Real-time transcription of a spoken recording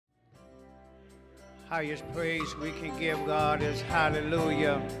Highest praise we can give God is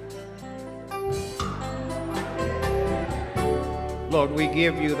hallelujah. Lord, we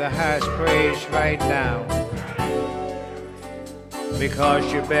give you the highest praise right now because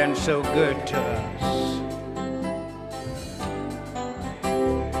you've been so good to us.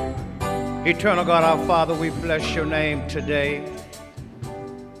 Eternal God, our Father, we bless your name today.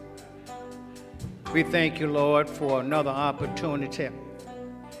 We thank you, Lord, for another opportunity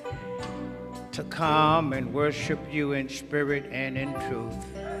to come and worship you in spirit and in truth.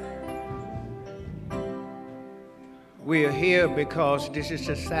 We are here because this is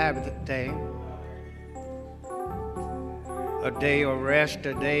a Sabbath day, a day of rest,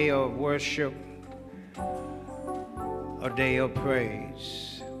 a day of worship, a day of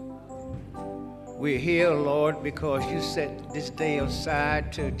praise. We're here, Lord, because you set this day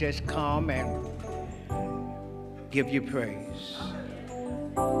aside to just come and give you praise.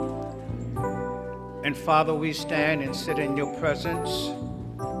 And Father, we stand and sit in your presence.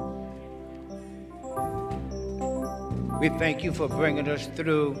 We thank you for bringing us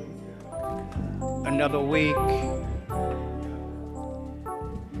through another week.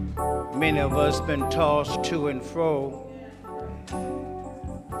 Many of us been tossed to and fro,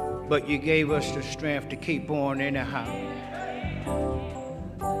 but you gave us the strength to keep on anyhow.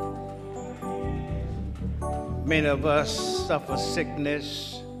 Many of us suffer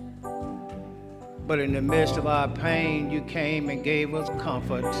sickness, but in the midst of our pain, you came and gave us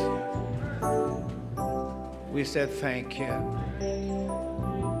comfort. We said thank you.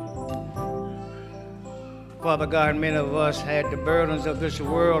 Father God, many of us had the burdens of this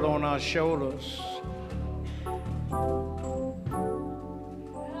world on our shoulders,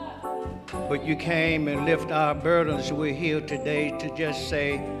 but you came and lifted our burdens. We're here today to just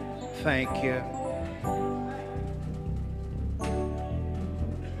say thank you.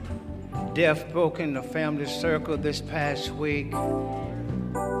 Death broke in the family circle this past week.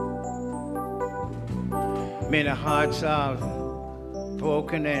 Many hearts are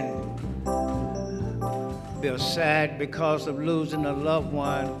broken and they're sad because of losing a loved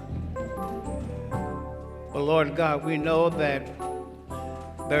one. But Lord God, we know that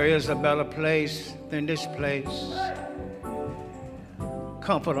there is a better place than this place.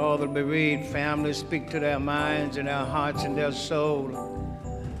 Comfort all the bereaved families, speak to their minds and their hearts and their soul.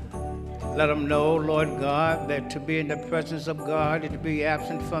 Let them know, Lord God, that to be in the presence of God is to be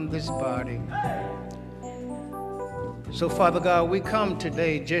absent from this body. So, Father God, we come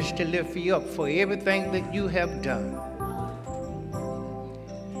today just to lift you up for everything that you have done.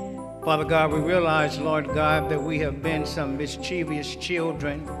 Father God, we realize, Lord God, that we have been some mischievous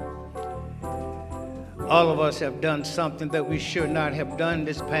children. All of us have done something that we should not have done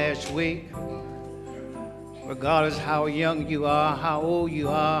this past week. Regardless how young you are, how old you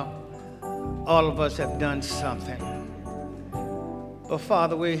are, all of us have done something. But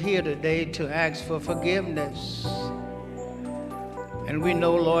Father, we're here today to ask for forgiveness. And we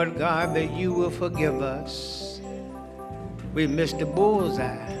know, Lord God, that you will forgive us. We missed the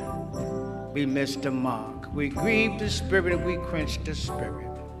bullseye. We missed the mark. We grieved the Spirit and we quenched the Spirit.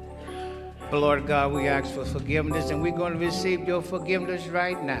 But Lord God, we ask for forgiveness and we're going to receive your forgiveness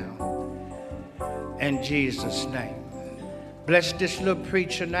right now. In Jesus' name. Bless this little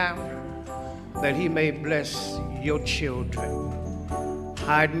preacher now, that he may bless your children.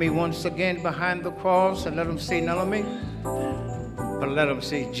 Hide me once again behind the cross and let them see none of me, but let them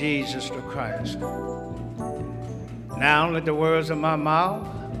see Jesus the Christ. Now let the words of my mouth,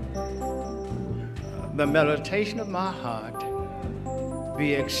 the meditation of my heart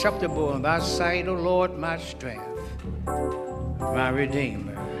be acceptable in thy sight, O Lord, my strength, my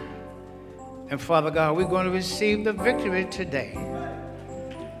Redeemer. And Father God, we're going to receive the victory today.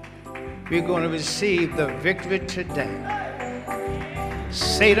 We're going to receive the victory today.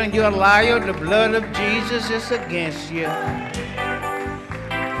 Satan, you're a liar. The blood of Jesus is against you.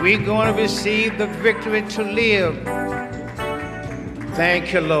 We're going to receive the victory to live.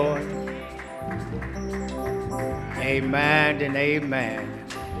 Thank you, Lord. Amen and amen.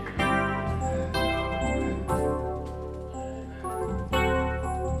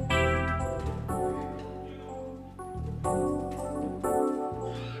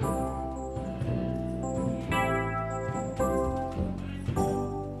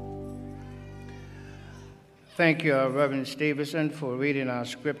 Thank you, Reverend Stevenson, for reading our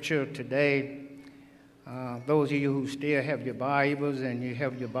scripture today. Those of you who still have your Bibles and you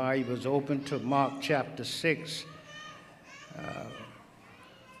have your Bibles open to Mark chapter 6.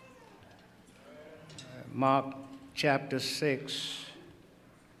 Mark chapter 6,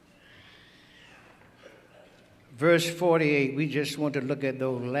 Verse 48, we just want to look at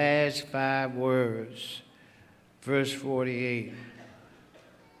those last 5 words. Verse 48,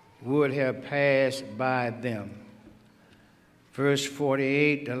 would have passed by them. Verse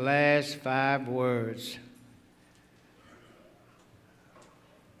 48, the last 5 words.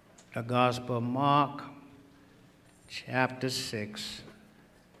 The Gospel of Mark, chapter 6,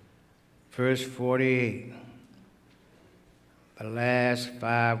 verse 48. The last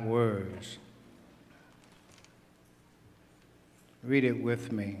 5 words. Read it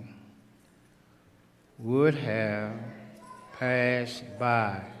with me. Would have passed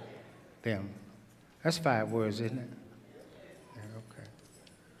by them. That's 5 words, isn't it? Yeah, okay.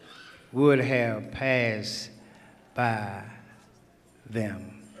 Would have passed by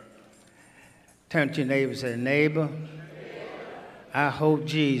them. Turn to your neighbor and say, neighbor, I hope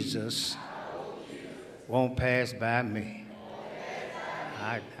Jesus won't pass by me.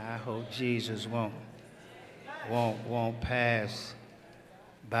 I hope Jesus won't pass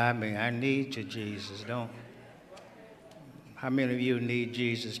by me. I need you, Jesus. Don't. How many of you need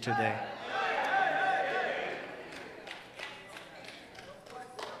Jesus today?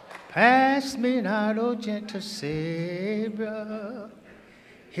 Pass me not, O gentle Savior.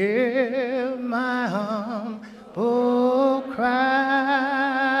 Hear my humble cry.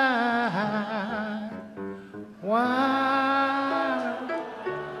 Why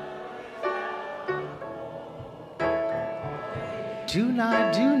do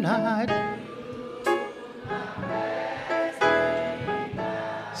not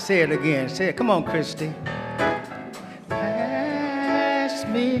say it again. Say it. Come on, Christy. Pass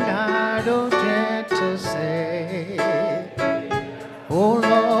me not, O gentle Savior. Oh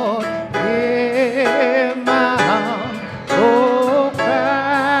Lord, hear my humble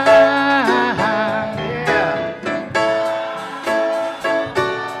cry. Yeah.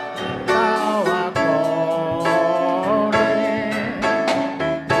 Thou art calling,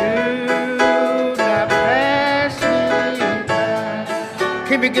 do not pass me by.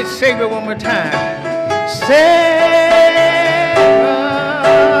 Can we get Savior one more time? Savior,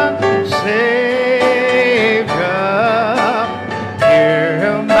 Savior.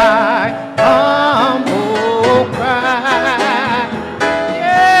 Hear my humble cry.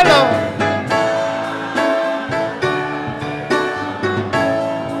 Yeah, Lord.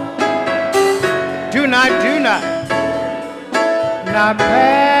 Do not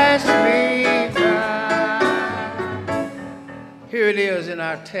pass me by. Here it is in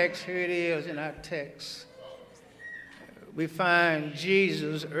our text. Here it is in our text. We find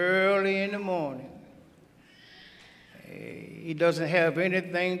Jesus early in the morning. He doesn't have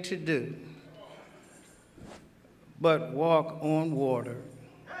anything to do but walk on water.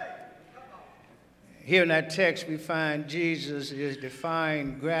 Here in that text, we find Jesus is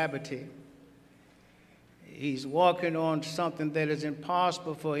defying gravity. He's walking on something that is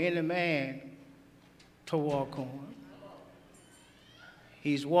impossible for any man to walk on.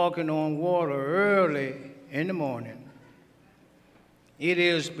 He's walking on water early in the morning. It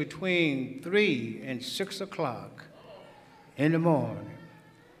is between 3 and 6 o'clock. In the morning,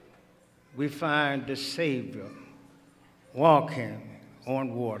 we find the Savior walking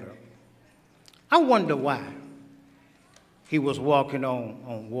on water. I wonder why he was walking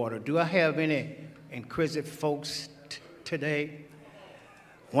on water. Do I have any inquisitive folks today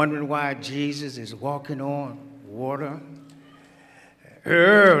wondering why Jesus is walking on water?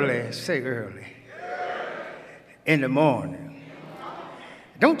 Early, say early, in the morning.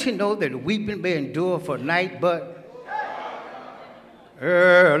 Don't you know that weeping may endure for a night, but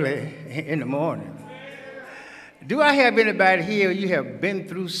early in the morning? Do I have anybody here, you have been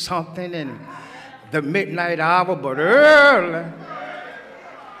through something in the midnight hour, but early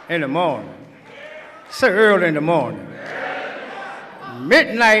in the morning? Say early in the morning.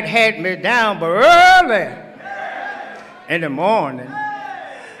 Midnight had me down, but early in the morning.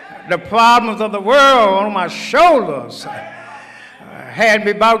 The problems of the world on my shoulders had me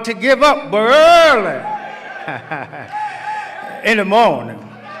about to give up, but early in the morning.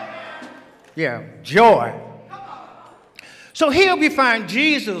 Yeah, joy. So here we find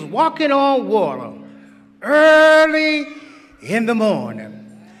Jesus walking on water early in the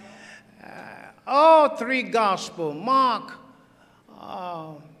morning. All 3 Gospels, Mark,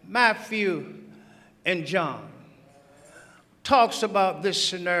 Matthew, and John, talks about this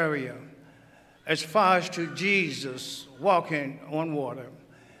scenario as far as to Jesus walking on water.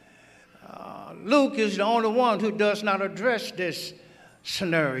 Luke is the only one who does not address this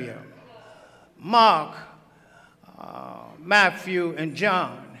scenario. Mark, Matthew, and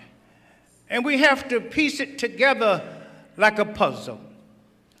John. And we have to piece it together like a puzzle.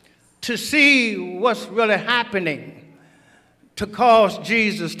 to see what's really happening to cause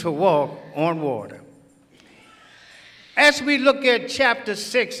Jesus to walk on water. As we look at chapter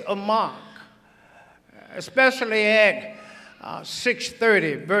 6 of Mark, especially at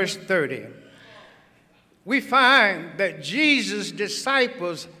 6:30, verse 30, we find that Jesus'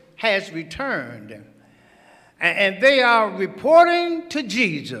 disciples has returned, and they are reporting to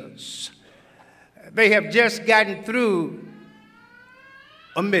Jesus. They have just gotten through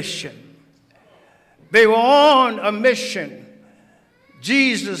a mission. They were on a mission.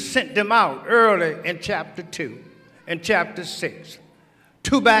 Jesus sent them out early in chapter 2, in chapter 6,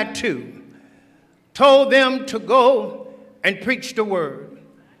 2 by 2, told them to go and preach the word,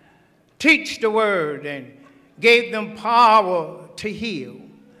 teach the word, and gave them power to heal.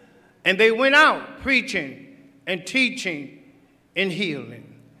 And they went out preaching and teaching and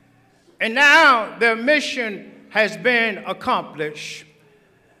healing. And now their mission has been accomplished.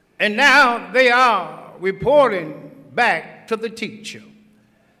 And now they are reporting back to the teacher.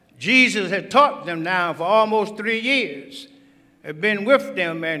 Jesus had taught them now for almost 3 years, had been with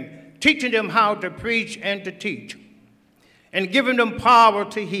them and teaching them how to preach and to teach, and giving them power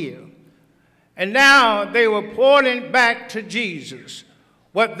to heal. And now they were reporting back to Jesus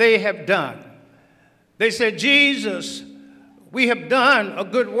what they have done. They said, Jesus, we have done a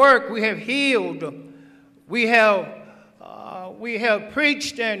good work. We have healed. We have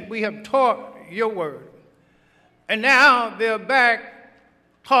preached and we have taught your word. And now they're back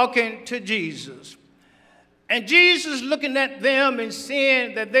talking to Jesus. And Jesus looking at them and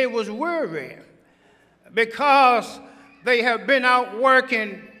seeing that they was worried because they have been out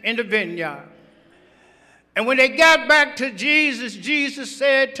working in the vineyard. And when they got back to Jesus, Jesus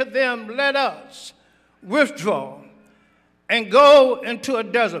said to them, let us withdraw and go into a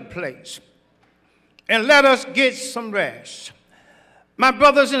desert place and let us get some rest. My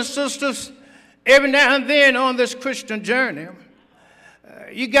brothers and sisters, every now and then on this Christian journey,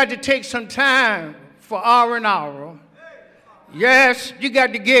 you got to take some time for hour and hour. Yes, you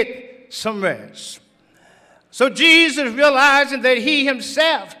got to get some rest. So Jesus, realizing that he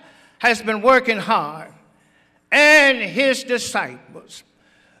himself has been working hard, and his disciples,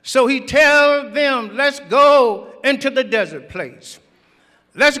 so he tells them, let's go into the desert place.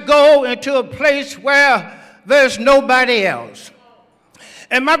 Let's go into a place where there's nobody else.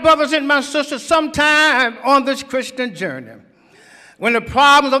 And my brothers and my sisters, sometime on this Christian journey, when the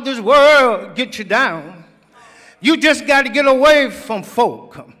problems of this world get you down, you just got to get away from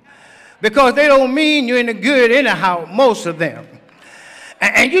folk, because they don't mean you any good anyhow, most of them.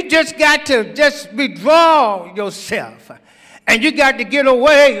 And you just got to just withdraw yourself. And you got to get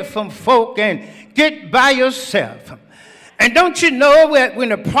away from folk and get by yourself. And don't you know that when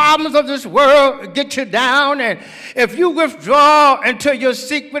the problems of this world get you down, and if you withdraw into your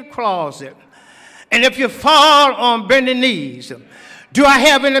secret closet, and if you fall on bending knees, do I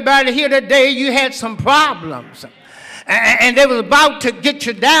have anybody here today, you had some problems, and they was about to get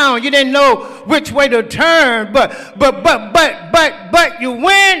you down. You didn't know which way to turn, but you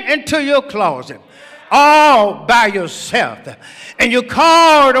went into your closet all by yourself, and you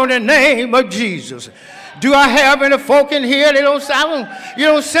called on the name of Jesus. Do I have any folk in here? You don't sound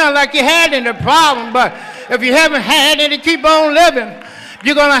like you had any problem, but if you haven't had any, keep on living.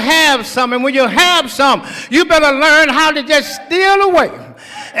 You're going to have some, and when you have some, you better learn how to just steal away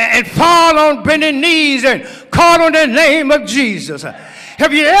and fall on bending knees and call on the name of Jesus.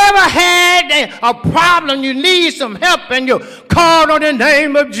 Have you ever had a problem, you need some help, and you called on the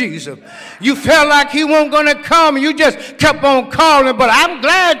name of Jesus? You felt like he wasn't going to come, and you just kept on calling. But I'm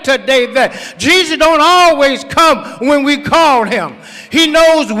glad today that Jesus don't always come when we call him. He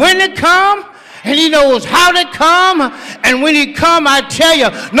knows when to come, and he knows how to come. And when he come, I tell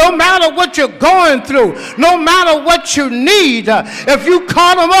you, no matter what you're going through, no matter what you need, if you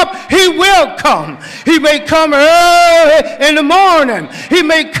call him up, he will come. He may come early in the morning. He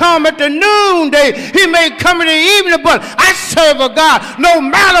may come at the noonday. He may come in the evening. But I serve a God, no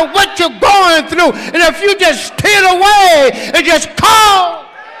matter what you're going through. And if you just steal away and just call,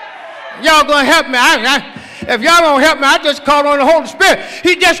 y'all gonna help me. If y'all don't help me, I just call on the Holy Spirit.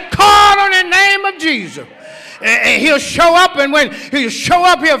 He just called on the name of Jesus. And he'll show up, and when he'll show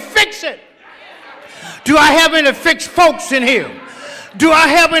up, he'll fix it. Do I have any fixed folks in here? Do I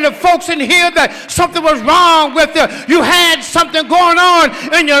have any folks in here that something was wrong with you? You had something going on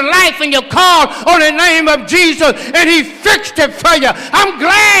in your life, and you called on the name of Jesus, and he fixed it for you. I'm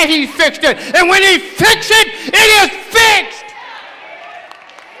glad he fixed it. And when he fixed it, it is fixed.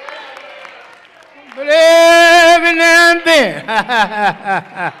 But every now and then,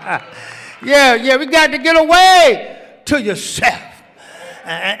 yeah, we got to get away to yourself.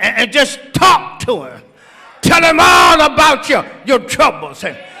 and just talk to him. Tell him all about your troubles,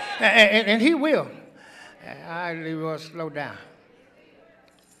 and he will. I will slow down.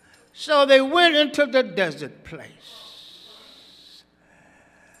 So they went into the desert place.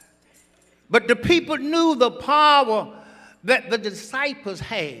 But the people knew the power that the disciples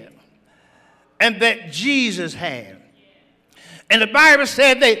had and that Jesus had. And the Bible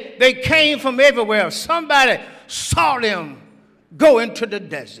said they came from everywhere. Somebody saw them go into the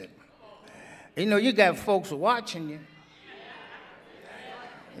desert. You know, you got folks watching you.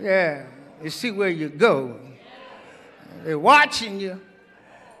 Yeah, you see where you go. They're watching you.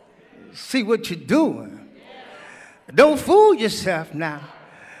 See what you're doing. Don't fool yourself now.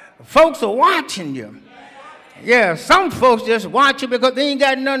 Folks are watching you. Yeah, some folks just watch you because they ain't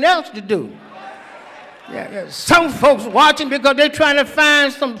got nothing else to do. Yeah, some folks watching because they're trying to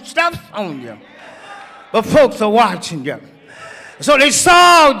find some stuff on you. But folks are watching you. So they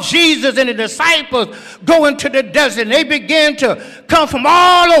saw Jesus and the disciples go into the desert. And they began to come from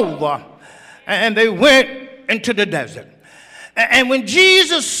all over. And they went into the desert. And when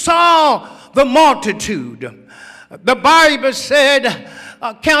Jesus saw the multitude, the Bible said,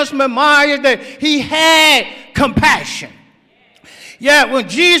 Councilman Myers, that he had compassion. Yeah, when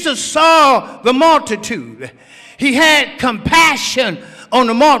Jesus saw the multitude, he had compassion on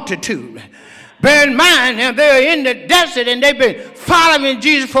the multitude. Bear in mind, now they're in the desert and they've been following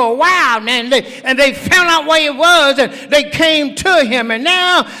Jesus for a while now, and they found out where he was and they came to him. And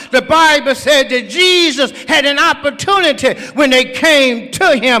now the Bible said that Jesus had an opportunity when they came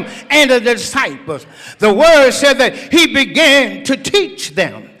to him and the disciples. The word said that he began to teach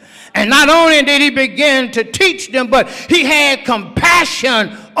them. And not only did he begin to teach them, but he had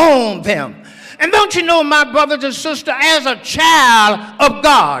compassion on them. And don't you know, my brothers and sisters, as a child of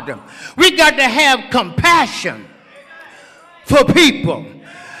God, we got to have compassion for people.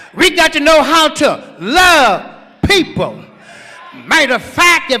 We got to know how to love people. Matter of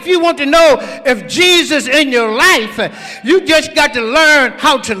fact, if you want to know if Jesus is in your life, you just got to learn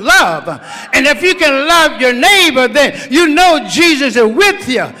how to love. And if you can love your neighbor, then you know Jesus is with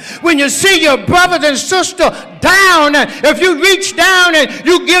you. When you see your brothers and sisters down, if you reach down and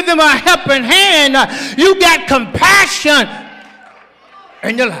you give them a helping hand, you got compassion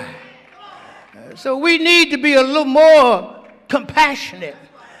in your life. So we need to be a little more compassionate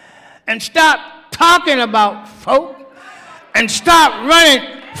and stop talking about folk and stop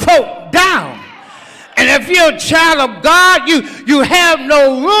running folk down. And if you're a child of God, you have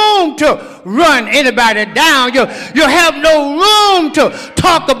no room to run anybody down. You have no room to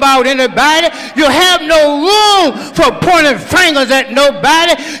talk about anybody. You have no room for pointing fingers at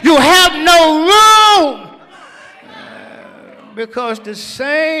nobody. You have no room. Because the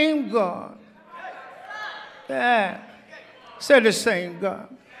same God, say the same God,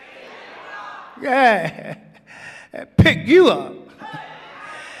 pick you up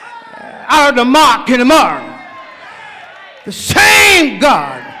out of the muck in the mud. The same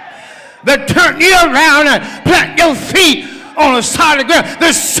God that turned you around and plant your feet on a solid ground.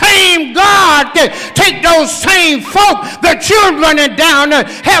 The same God that take those same folk that you're running down and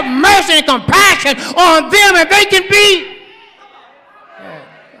have mercy and compassion on them, and they can be.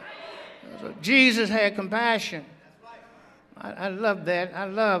 So Jesus had compassion. I love that. I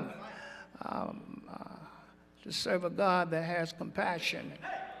love to serve a God that has compassion.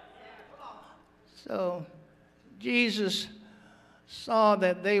 So Jesus saw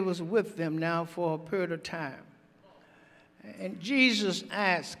that they was with them now for a period of time. And Jesus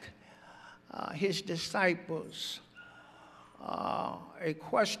asked his disciples a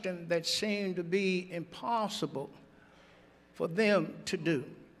question that seemed to be impossible for them to do.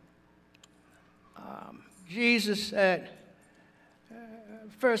 Jesus said,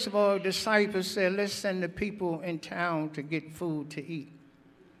 first of all, disciples said, let's send the people in town to get food to eat.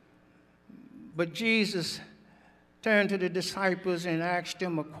 But Jesus turned to the disciples and asked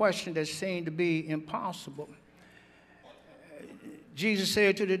them a question that seemed to be impossible. Jesus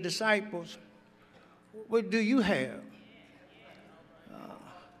said to the disciples, what do you have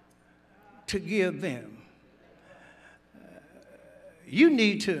to give them? You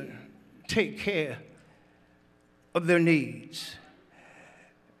need to take care of their needs.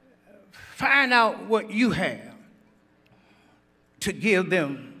 Find out what you have to give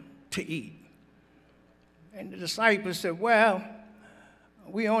them to eat. And the disciples said, well,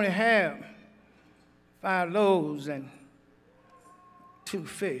 we only have 5 loaves and 2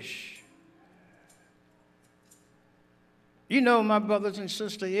 fish. You know, my brothers and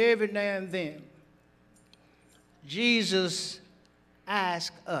sisters, every now and then, Jesus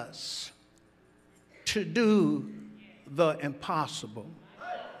asks us to do the impossible.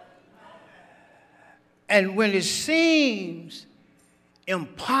 And when it seems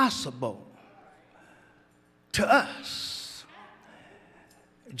impossible to us,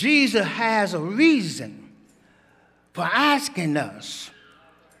 Jesus has a reason for asking us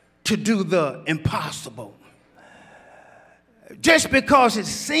to do the impossible. Just because it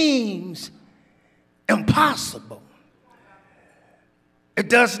seems impossible, it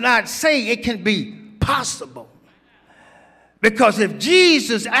does not say it can be possible. Because if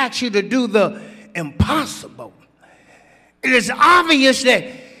Jesus asks you to do the impossible, it is obvious that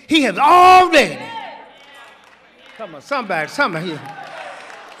he has already, come on, somebody here.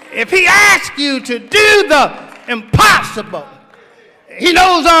 If he asks you to do the impossible, he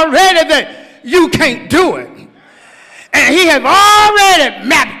knows already that you can't do it. And he has already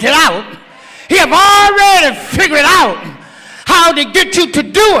mapped it out. He has already figured out how to get you to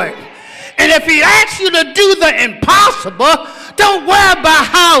do it. And if he asks you to do the impossible, don't worry about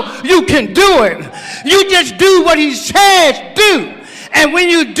how you can do it. You just do what he says do. And when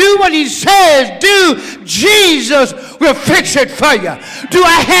you do what he says do, Jesus will fix it for you. Do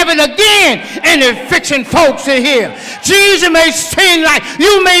I have it again? Any fixing folks in here? Jesus may seem like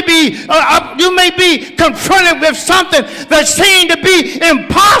you may be confronted with something that seems to be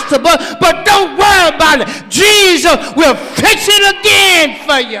impossible, but don't worry about it. Jesus will fix it again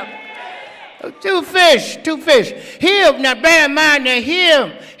for you. Two fish. Here, now bear in mind that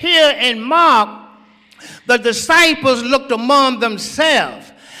here in Mark, the disciples looked among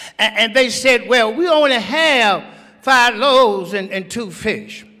themselves and they said, well, we only have 5 loaves and 2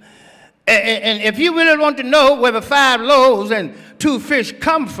 fish. And if you really want to know where the 5 loaves and 2 fish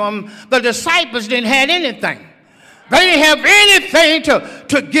come from, the disciples didn't have anything. They didn't have anything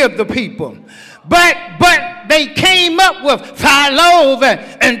to give the people. But they came up with 5 loaves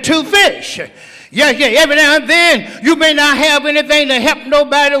and 2 fish. Yeah, every now and then you may not have anything to help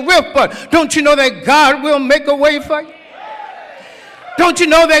nobody with, but don't you know that God will make a way for you? Don't you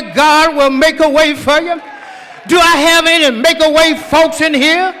know that God will make a way for you? Do I have any make a way folks in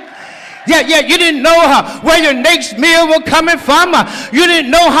here? Yeah, you didn't know where your next meal was coming from. You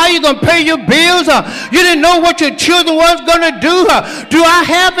didn't know how you're going to pay your bills. You didn't know what your children was going to do. Do I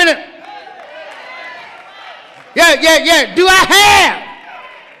have any? Yeah. Do I have?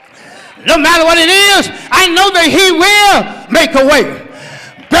 No matter what it is, I know that he will make a way.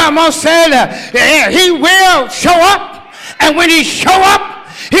 Grandma said he will show up. And when he show up,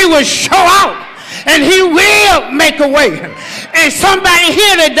 he will show out. And he will make a way. And somebody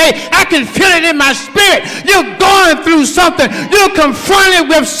here today, I can feel it in my spirit. You're going through something. You're confronted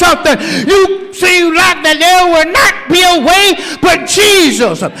with something. You seem like that there will not be a way, but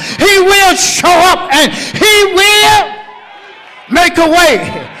Jesus, he will show up and he will make a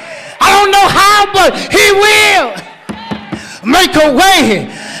way. I don't know how, but he will make a way.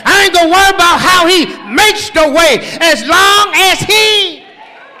 I ain't gonna worry about how he makes the way as long as he.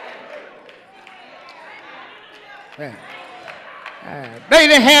 They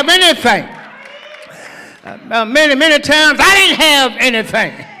didn't have anything. Many times I didn't have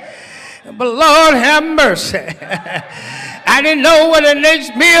anything. But Lord have mercy. I didn't know where the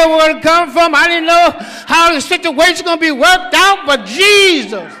next meal was going to come from. I didn't know how the situation was going to be worked out. But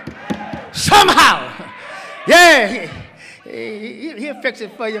Jesus, somehow, yeah, he'll fix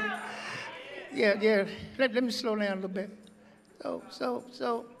it for you. Yeah. Let me slow down a little bit.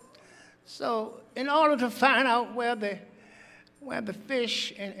 So in order to find out where the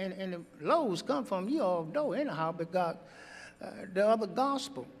fish and the loaves come from, you all know anyhow, because the other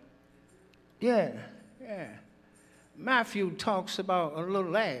gospel. Yeah. Matthew talks about a little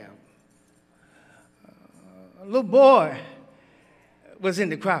lamb. A little boy was in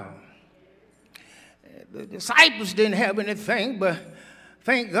the crowd. The disciples didn't have anything, but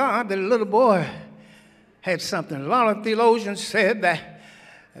thank God that the little boy had something. A lot of theologians said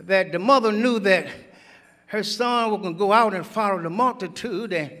that the mother knew that her son was going to go out and follow the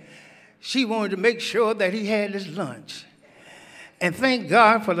multitude, and she wanted to make sure that he had his lunch. And thank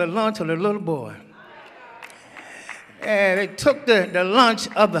God for the lunch of the little boy. And they took the lunch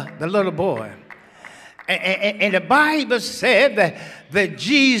of the little boy. And the Bible said that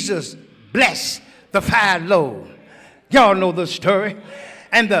Jesus blessed the 5 loaves. Y'all know the story.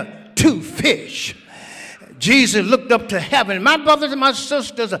 And the 2 fish. Jesus looked up to heaven. My brothers and my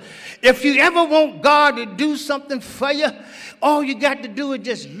sisters, if you ever want God to do something for you, all you got to do is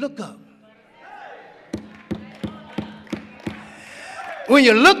just look up. When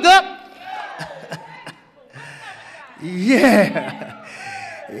you look up, yeah.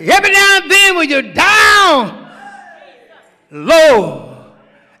 Every now and then when you're down low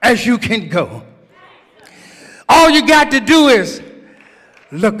as you can go, all you got to do is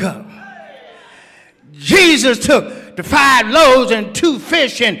look up. Jesus took the 5 loaves and 2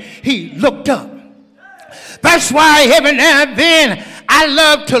 fish and he looked up. That's why every now and then I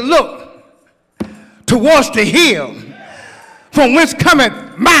love to look towards the hill from whence cometh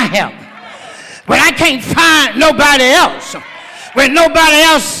my help. When I can't find nobody else, when nobody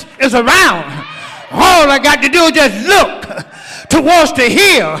else is around, all I got to do is just look towards the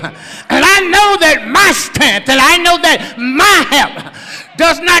hill. And I know that my strength and I know that my help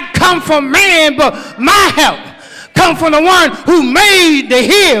does not come from man, but my help comes from the one who made the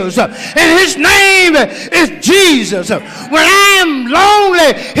hills. And his name is Jesus. When I am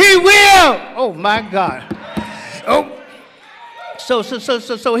lonely, he will. Oh my God. Oh. So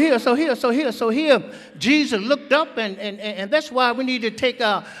here, Jesus looked up, and that's why we need to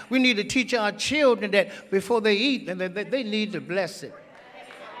teach our children that before they eat, they need to bless it.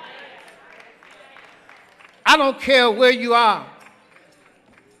 I don't care where you are.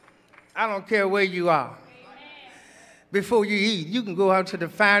 I don't care where you are. Before you eat, you can go out to the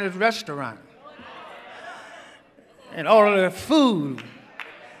finest restaurant and order the food,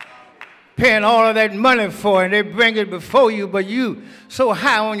 paying all of that money for it, and they bring it before you, but you so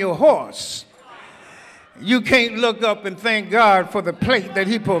high on your horse, you can't look up and thank God for the plate that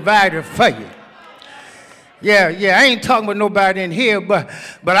he provided for you. Yeah, I ain't talking with nobody in here, but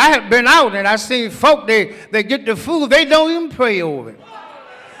I have been out and I seen folk, they get the food, they don't even pray over it.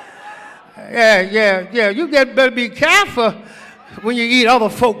 Yeah, you better be careful when you eat other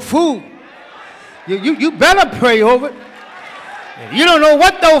folk food. You better pray over it. You don't know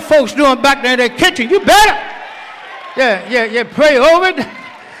what those folks doing back there in their kitchen. You better. Yeah, pray over it.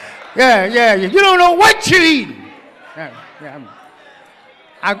 Yeah. You don't know what you're eating.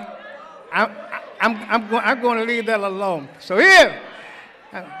 I'm going to leave that alone. So here,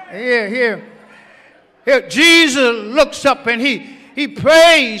 Jesus looks up and he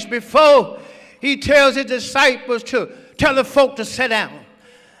prays before he tells his disciples to tell the folk to sit down.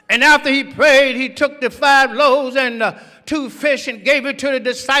 And after he prayed, he took the 5 loaves and 2 fish and gave it to the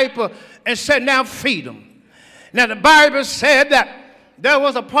disciple and said, now feed them. Now the Bible said that there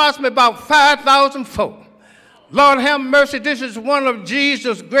was approximately about 5,000 folk. Lord have mercy, this is one of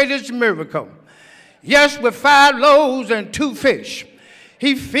Jesus' greatest miracles. Yes, with 5 loaves and 2 fish,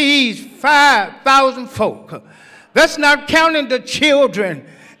 he feeds 5,000 folk. That's not counting the children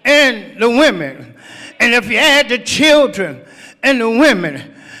and the women. And if you add the children and the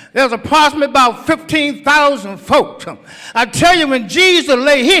women, there's approximately about 15,000 folks. I tell you, when Jesus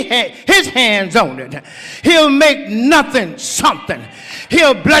lay his hands on it, he'll make nothing something.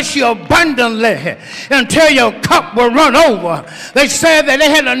 He'll bless you abundantly until your cup will run over. They said that they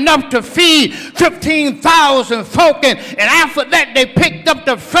had enough to feed 15,000 folk, and after that they picked up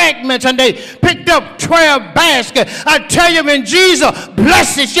the fragments and they picked up 12 baskets. I tell you, when Jesus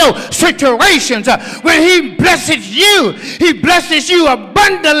blesses your situations, when he blesses you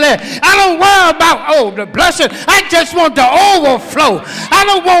abundantly. I don't worry about, the blessing. I just want the overflow. I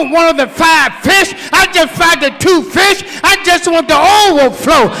don't want one of the 5 fish. I just find the 2 fish. I just want the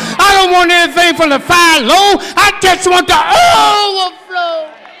overflow. I don't want anything from the 5 loaves. I just want the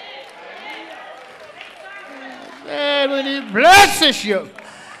overflow. And when he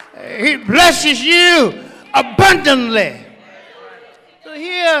blesses you abundantly. So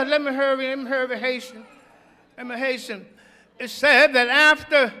here, let me hasten. It said that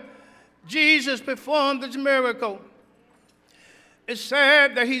after Jesus performed this miracle, it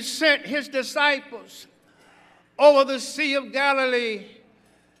said that he sent his disciples over the Sea of Galilee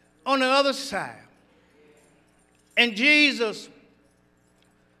on the other side. And Jesus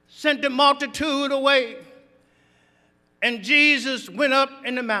sent the multitude away. And Jesus went up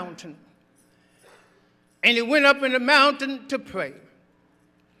in the mountain. And he went up in the mountain to pray.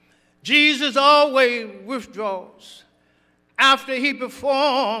 Jesus always withdraws after he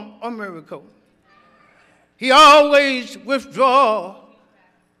performed a miracle. He always withdraws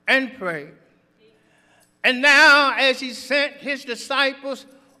and prays. And now, as he sent his disciples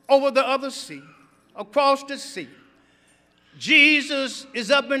over the other sea, across the sea, Jesus is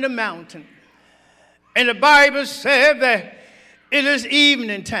up in the mountain. And the Bible said that it is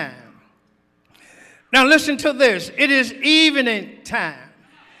evening time. Now listen to this. It is evening time.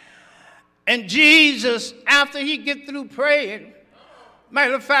 And Jesus, after he get through praying,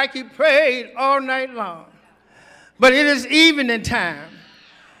 matter of fact, he prayed all night long. But it is evening time.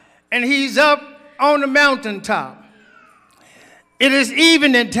 And he's up on the mountaintop. It is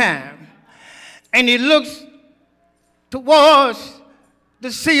evening time. And he looks towards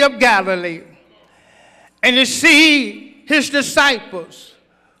the Sea of Galilee. And he sees his disciples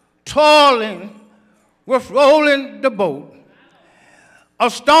toiling with rolling the boat. A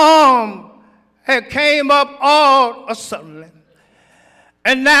storm had came up all of a sudden.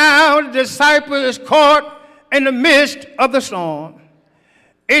 And now the disciple is caught in the midst of the storm.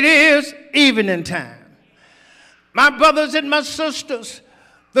 It is evening time. My brothers and my sisters,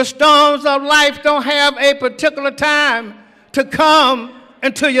 the storms of life don't have a particular time to come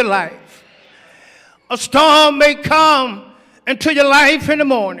into your life. A storm may come into your life in the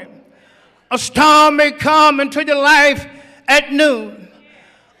morning. A storm may come into your life at noon.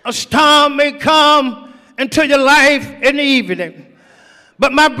 A storm may come into your life in the evening.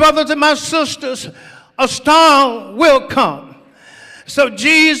 But my brothers and my sisters, a storm will come. So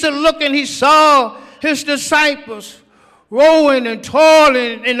Jesus looking, he saw his disciples rowing and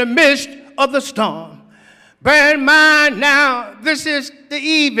toiling in the midst of the storm. Bear in mind now, this is the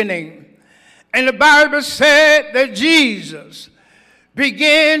evening. And the Bible said that Jesus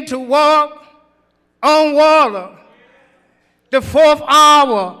began to walk on water the fourth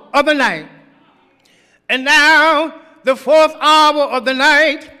hour of the night. And now the fourth hour of the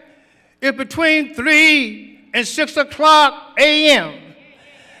night is between 3 and 6 o'clock a.m.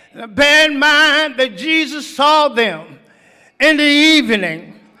 Now bear in mind that Jesus saw them in the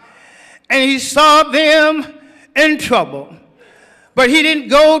evening, and he saw them in trouble. But he didn't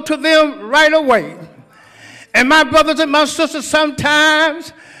go to them right away. And my brothers and my sisters,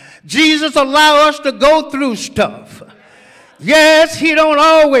 sometimes Jesus allows us to go through stuff. Yes, he don't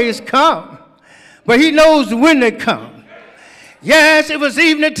always come, but he knows when they come. Yes, it was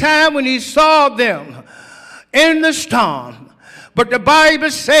evening time when he saw them in the storm. But the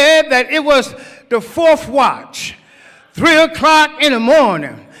Bible said that it was the fourth watch, 3 o'clock in the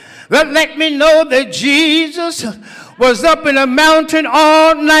morning. That let me know that Jesus was up in a mountain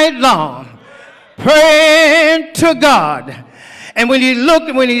all night long, praying to God. And when he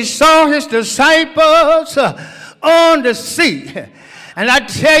looked, when he saw his disciples on the sea, and I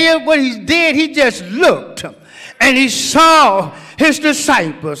tell you what he did, he just looked and he saw his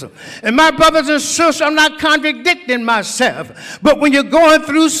disciples. And my brothers and sisters, I'm not contradicting myself, but when you're going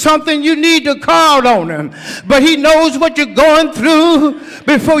through something, you need to call on him. But he knows what you're going through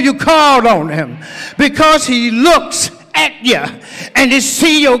before you call on him, because he looks at you and he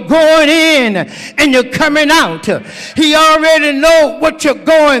see you going in and you're coming out. He already know what you're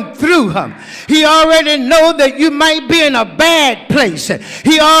going through. He already know that you might be in a bad place.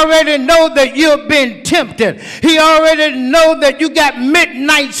 He already know that you've been tempted. He already know that you got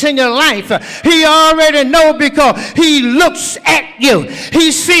midnights in your life. He already know because he looks at you.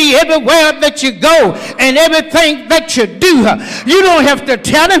 He see everywhere that you go and everything that you do. You don't have to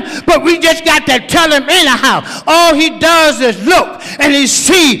tell him, but we just got to tell him anyhow. All he does is look and he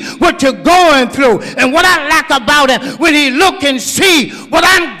see what you're going through. And what I like about it, when he look and see what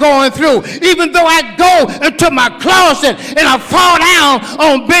I'm going through, even though I go into my closet and I fall down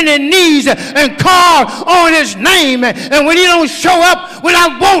on bending knees and call on his name, and when he don't show up when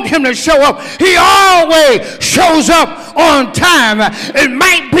I want him to show up, he always shows up on time. It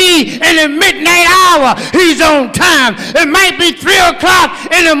might be in the midnight hour, he's on time. It might be 3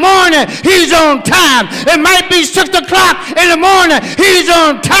 o'clock in the morning, he's on time. It might be 6 o'clock in the morning, he's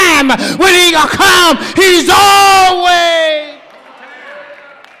on time. When he comes, he's always.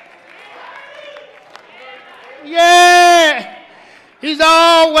 Yeah, he's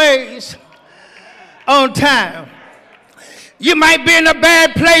always on time. You might be in a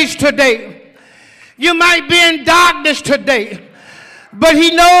bad place today. You might be in darkness today, but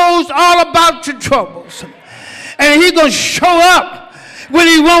he knows all about your troubles. And he's going to show up when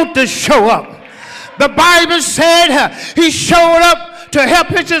he wants to show up. The Bible said he showed up to help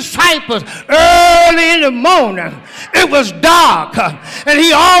his disciples early in the morning. It was dark, and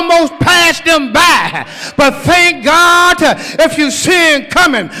he almost passed them by. But thank God, if you see him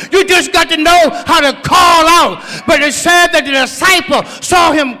coming, you just got to know how to call out. But it said that the disciples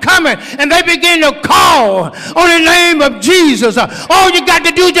saw him coming, and they began to call on the name of Jesus. All you got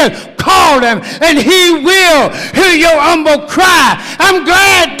to do is just call him, and he will hear your humble cry. I'm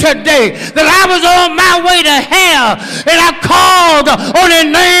glad today that I was on my way to hell, and I called on the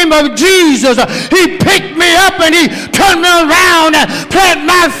name of Jesus. He picked me up and he turned me around and planted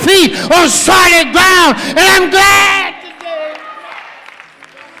my feet on solid ground, and I'm glad today.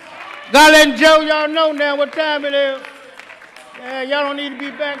 God and Joe, y'all know now what time it is. Yeah, y'all don't need to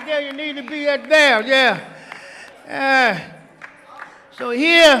be back there. You need to be at there. Yeah. So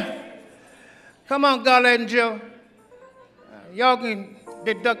here, come on, God and Joe. Y'all can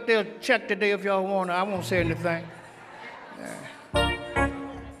deduct their check today if y'all want to. I won't say anything.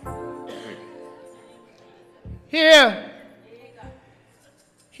 Here,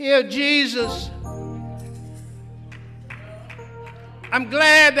 Jesus, I'm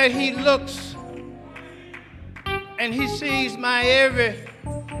glad that he looks and he sees my every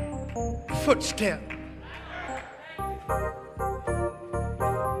footstep.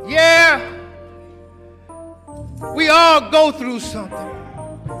 Yeah, we all go through something.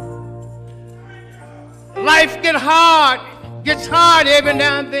 Life gets hard every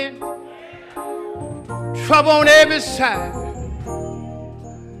now and then. Trouble on every side.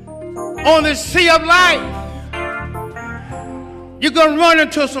 On the sea of life, you're going to run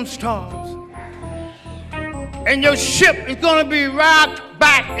into some storms. And your ship is going to be rocked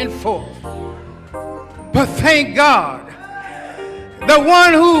back and forth. But thank God, the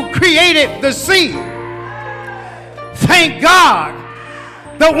one who created the sea. Thank God,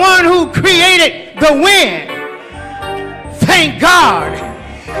 the one who created the wind. Thank God,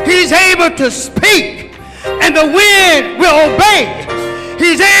 he's able to speak and the wind will obey.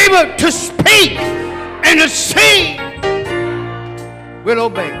 He's able to speak and the sea will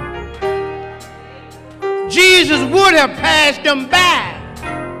obey. Jesus would have passed them by,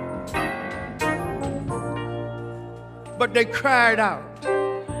 but they cried out.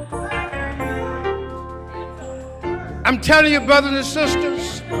 I'm telling you, brothers and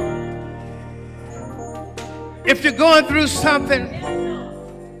sisters, if you're going through something,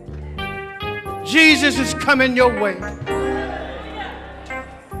 Jesus is coming your way.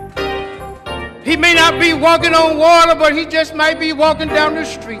 He may not be walking on water, but he just might be walking down the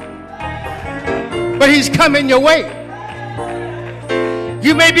street. But he's coming your way.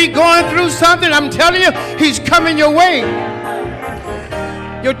 You may be going through something, I'm telling you, he's coming your way.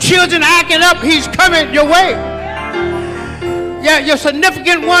 Your children acting up, he's coming your way. Yeah, your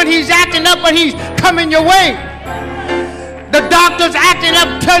significant one, he's acting up, but he's coming your way. The doctor's acting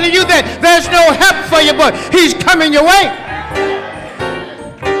up, telling you that there's no help for you, but he's coming your way.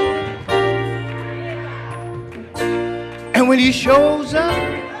 And when he shows up,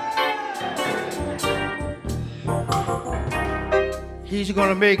 he's going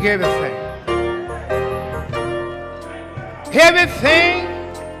to make everything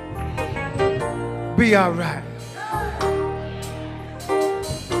be all right.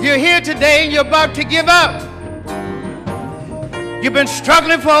 You're here today and you're about to give up. You've been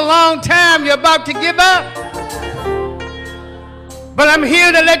struggling for a long time. You're about to give up. But I'm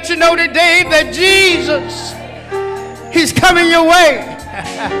here to let you know today that Jesus, he's coming your way.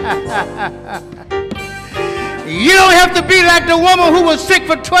 You don't have to be like the woman who was sick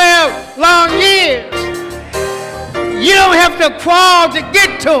for 12 long years. You don't have to crawl to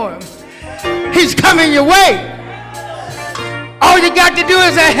get to him. He's coming your way. All you got to do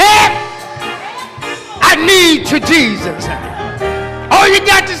is say, help, I need you, Jesus. All you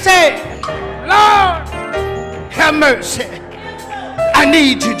got to say, Lord, have mercy. I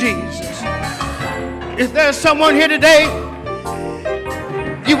need you, Jesus. Is there someone here today,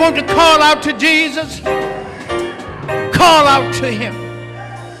 you want to call out to Jesus? Call out to him.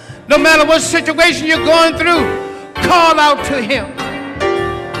 No matter what situation you're going through, call out to him.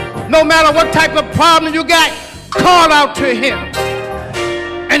 No matter what type of problem you got, call out to him.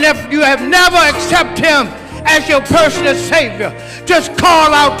 And if you have never accepted him as your personal Savior, just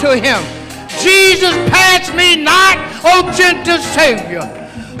call out to him. Jesus, pass me not, O gentle Savior.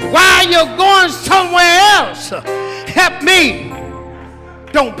 While you're going somewhere else, help me.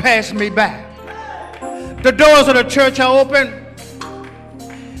 Don't pass me by. The doors of the church are open.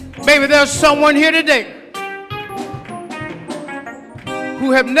 Maybe there's someone here today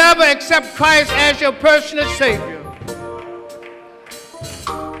who have never accepted Christ as your personal Savior.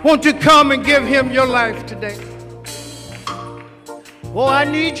 Won't you come and give him your life today? Oh, I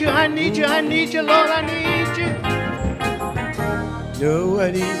need you, I need you, I need you, Lord, I need you. Know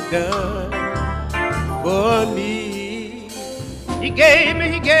what he's done for me. He gave me.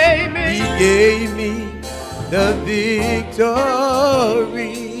 He gave me the victory.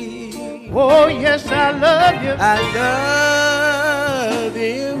 Oh, yes, I love you. I love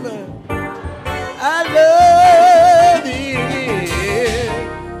him. I love him.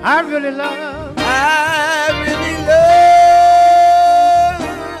 I really love. I